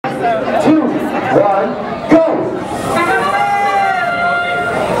2, 1, go!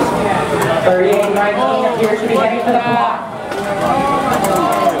 38-19 appears to be heading for the block.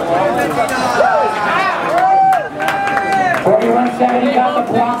 41-70 got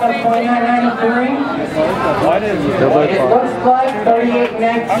the block of 29-93. It looks like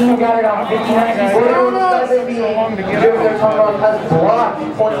 38-19 got it on 59. 41-70 has blocked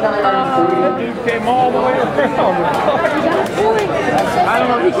 29-93. Dude came all the way around. I don't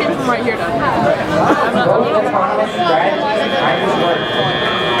know, he came from right here.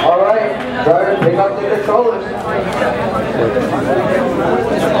 Alright, driver, pick up the controllers.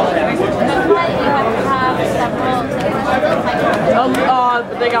 But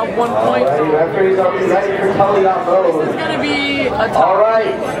they got 1 point. Referees are ready for Chumlee off road. This is going to be a tough.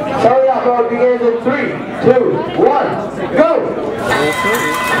 Alright, Chumlee off road begins in 3, 2, 1, go!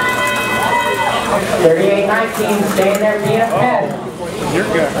 38-19, stay in there, DFS. You're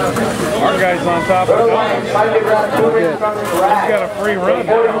good. Our guy's on top of it. He's got a free run.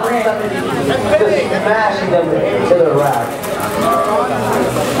 Just smashing them into the rack.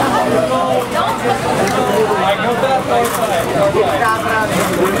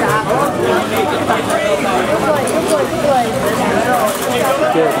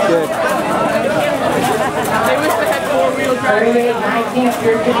 Good. They wish they had 4-wheel drive. 38-19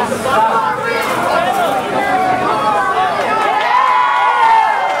 appears to be stopped.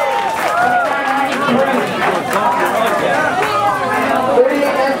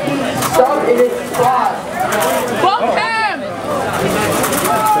 38-19 stuck in his spot. Bump him!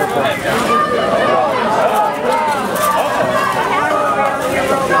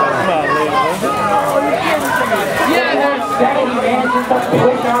 Yeah, there's 70 man just to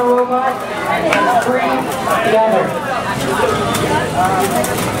push our robot and free the other.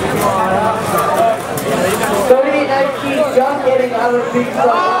 38-19 just getting out of the big stuff.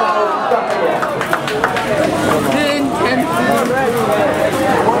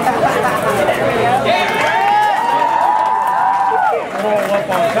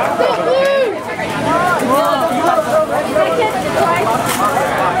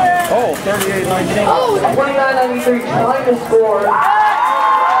 Oh, 38-19. Oh, 29-93 trying to score.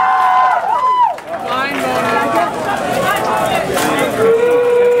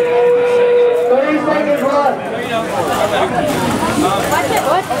 30 seconds left.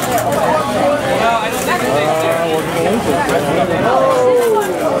 What?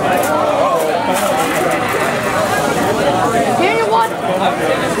 Here you want.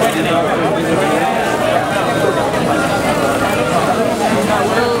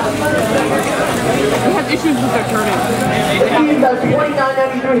 We have issues with their turning. The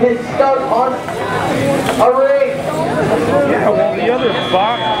 29-93 hit stuck on a race. Yeah, well, the other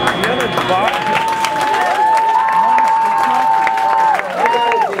bot.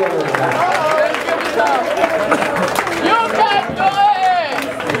 You got